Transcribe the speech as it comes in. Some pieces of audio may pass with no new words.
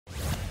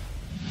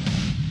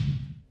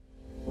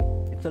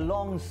It's a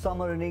long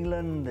summer in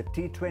England. The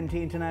T20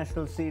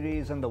 International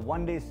Series and the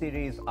One Day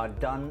Series are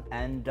done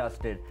and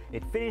dusted.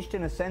 It finished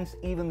in a sense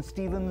even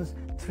Stevens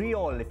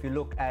 3-all if you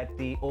look at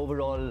the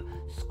overall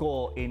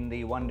score in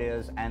the One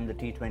Days and the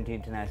T20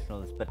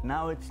 Internationals. But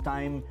now it's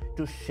time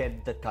to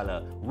shed the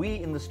colour.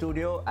 We in the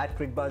studio at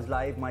Cricbuzz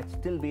Live might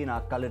still be in our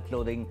coloured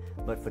clothing,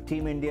 but for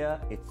Team India,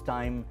 it's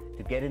time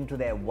to get into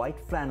their white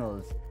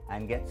flannels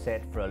and get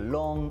set for a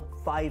long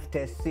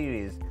 5-test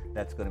series.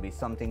 That's going to be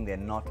something they're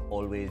not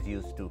always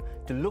used to.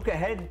 To look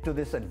ahead to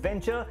this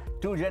adventure,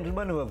 two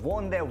gentlemen who have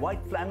worn their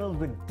white flannels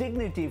with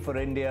dignity for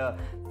India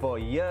for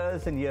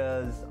years and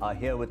years are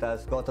here with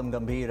us, Gautam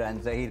Gambhir and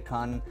Zaheer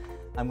Khan.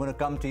 I'm going to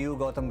come to you,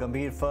 Gautam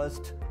Gambhir,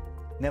 first.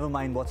 Never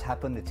mind what's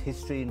happened, it's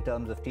history in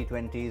terms of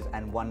T20s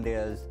and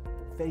one-dayers.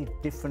 Very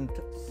different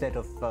set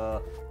of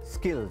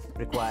skills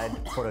required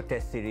for a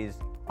test series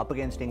up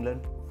against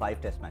England,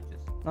 5 test matches.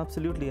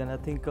 Absolutely, and I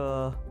think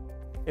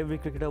every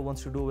cricketer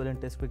wants to do well in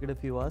Test cricket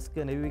if you ask,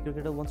 and every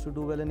cricketer wants to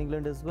do well in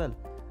England as well.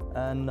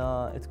 And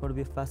it's going to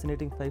be a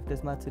fascinating 5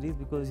 test match series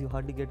because you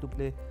hardly get to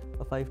play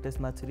a 5 test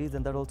match series,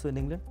 and that also in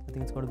England. I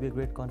think it's going to be a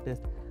great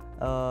contest.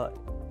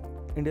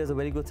 India is a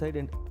very good side,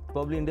 and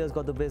probably India's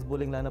got the best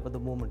bowling lineup at the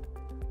moment.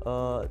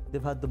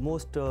 They've had the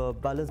most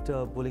balanced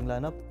bowling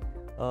lineup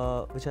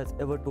which has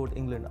ever toured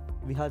England.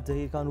 We had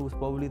Zaheer Khan, who was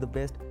probably the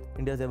best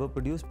India's ever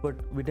produced, but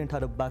we didn't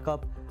have a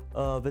backup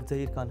with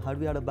Zaheer Khan. Had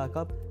we had a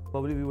backup,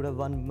 probably we would have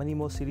won many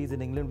more series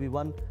in England.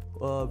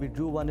 We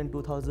drew one in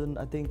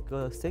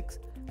 2006,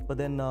 but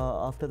then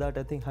after that,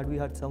 I think had we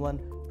had someone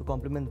to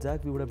complement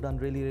Zach, we would have done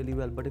really, really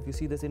well. But if you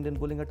see this Indian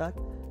bowling attack,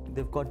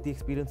 they've got the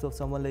experience of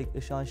someone like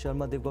Ishant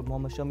Sharma, they've got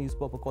Mohammad Shami, who's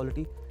proper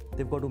quality,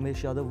 they've got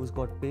Umesh Yadav, who's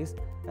got pace,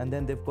 and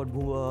then they've got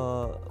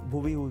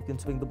Bhuvi, who can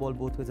swing the ball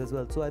both ways as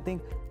well. So I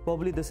think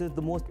probably this is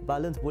the most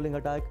balanced bowling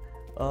attack,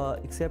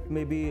 except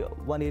maybe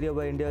one area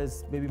where India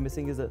is maybe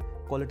missing is a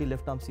quality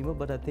left-arm seamer,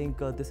 but I think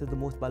this is the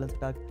most balanced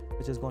attack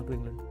which has gone to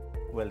England.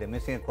 Well, they're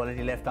missing a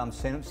quality left-arm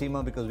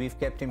seamer because we've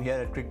kept him here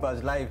at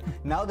Cricbuzz Live.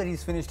 Now that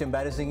he's finished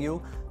embarrassing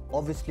you,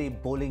 obviously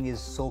bowling is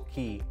so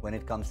key when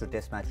it comes to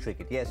Test match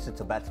cricket. Yes,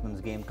 it's a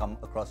batsman's game come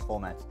across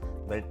formats,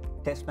 but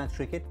Test match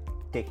cricket,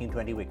 taking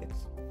 20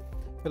 wickets.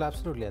 Well,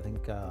 absolutely. I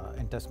think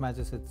in Test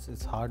matches,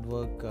 it's hard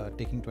work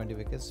taking 20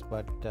 wickets,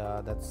 but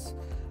that's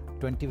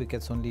 20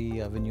 wickets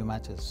only win you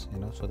matches, you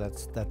know. So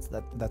that's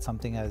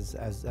something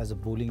as a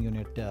bowling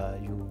unit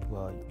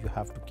you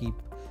have to keep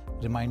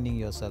reminding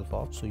yourself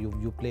of. So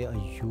you play a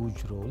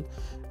huge role,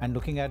 and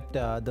looking at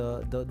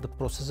the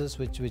processes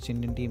which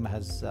Indian team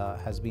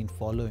has been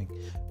following,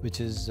 which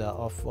is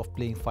of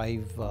playing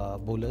 5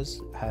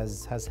 bowlers,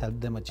 has helped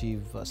them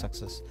achieve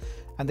success.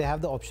 And they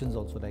have the options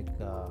also, like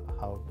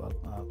how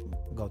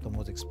Gautam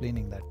was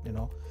explaining, that you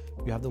know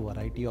you have the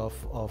variety of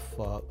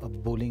a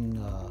bowling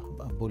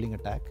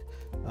attack,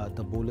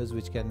 the bowlers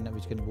which can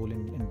bowl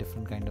in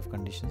different kind of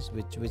conditions,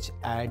 which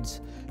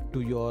adds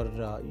to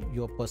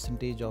your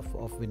percentage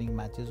of winning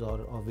matches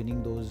or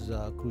winning those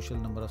crucial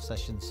number of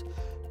sessions.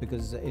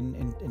 Because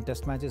in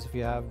Test matches, if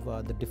you have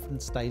the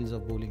different styles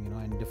of bowling, you know,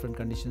 in different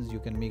conditions, you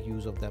can make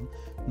use of them.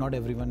 Not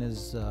everyone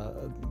is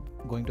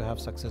going to have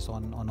success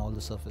on all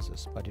the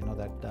surfaces, but you know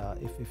that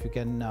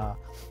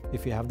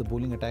if you have the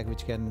bowling attack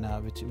which can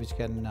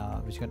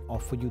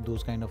offer you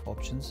those kind of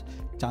options,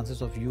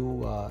 chances of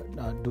you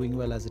doing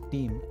well as a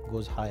team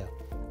goes higher.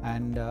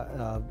 And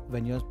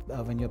when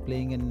you're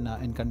playing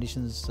in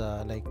conditions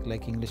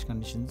like English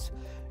conditions,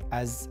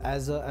 as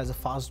a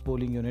fast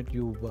bowling unit,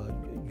 you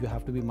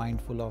have to be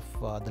mindful of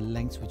the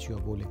lengths which you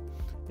are bowling.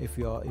 If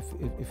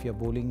you're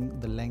bowling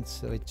the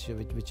lengths which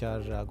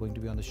are going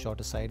to be on the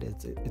shorter side,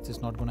 it's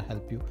just not going to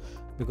help you,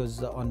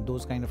 because on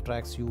those kind of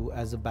tracks, you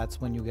as a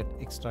batsman, you get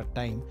extra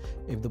time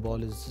if the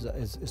ball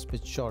is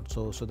pitched short.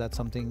 So that's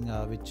something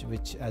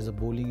which as a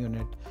bowling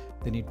unit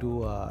they need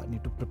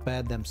to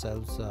prepare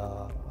themselves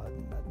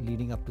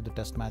leading up to the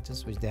Test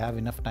matches, which they have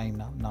enough time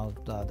now. Now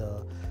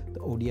the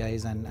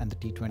ODIs and the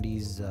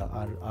T20s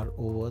are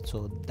over,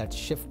 so that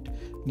shift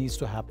needs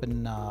to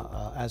happen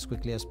as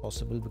quickly as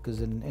possible,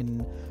 because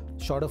in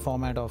shorter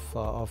format of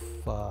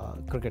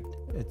cricket,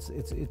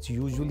 it's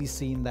usually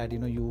seen that, you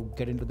know, you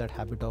get into that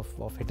habit of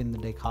hitting the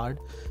deck hard,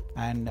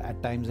 and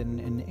at times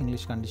in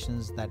English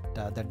conditions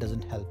that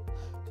doesn't help.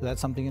 So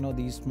that's something, you know,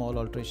 these small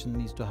alteration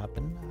needs to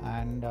happen.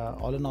 And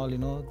all in all, you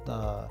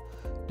know,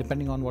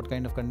 depending on what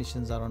kind of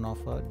conditions are on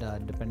offer,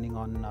 depending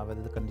on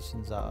whether the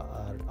conditions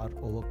are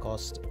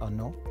overcast or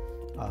no,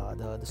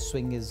 the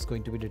swing is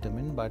going to be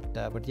determined.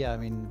 But yeah, I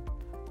mean,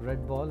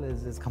 red ball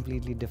is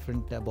completely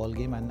different ball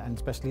game, and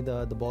especially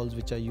the balls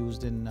which are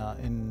used in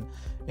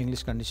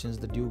English conditions,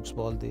 the Duke's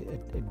ball,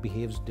 it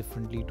behaves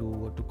differently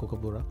to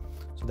Kookaburra.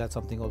 So that's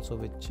something also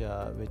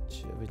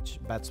which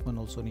batsmen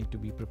also need to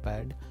be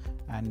prepared,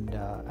 and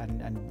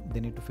they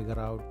need to figure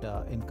out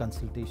in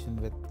consultation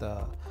with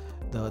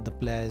the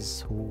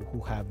players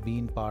who have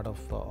been part of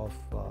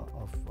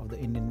the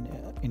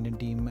Indian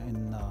team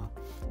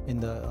in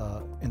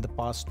the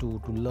past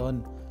to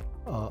learn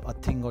a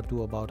thing or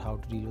two about how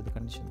to deal with the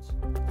conditions.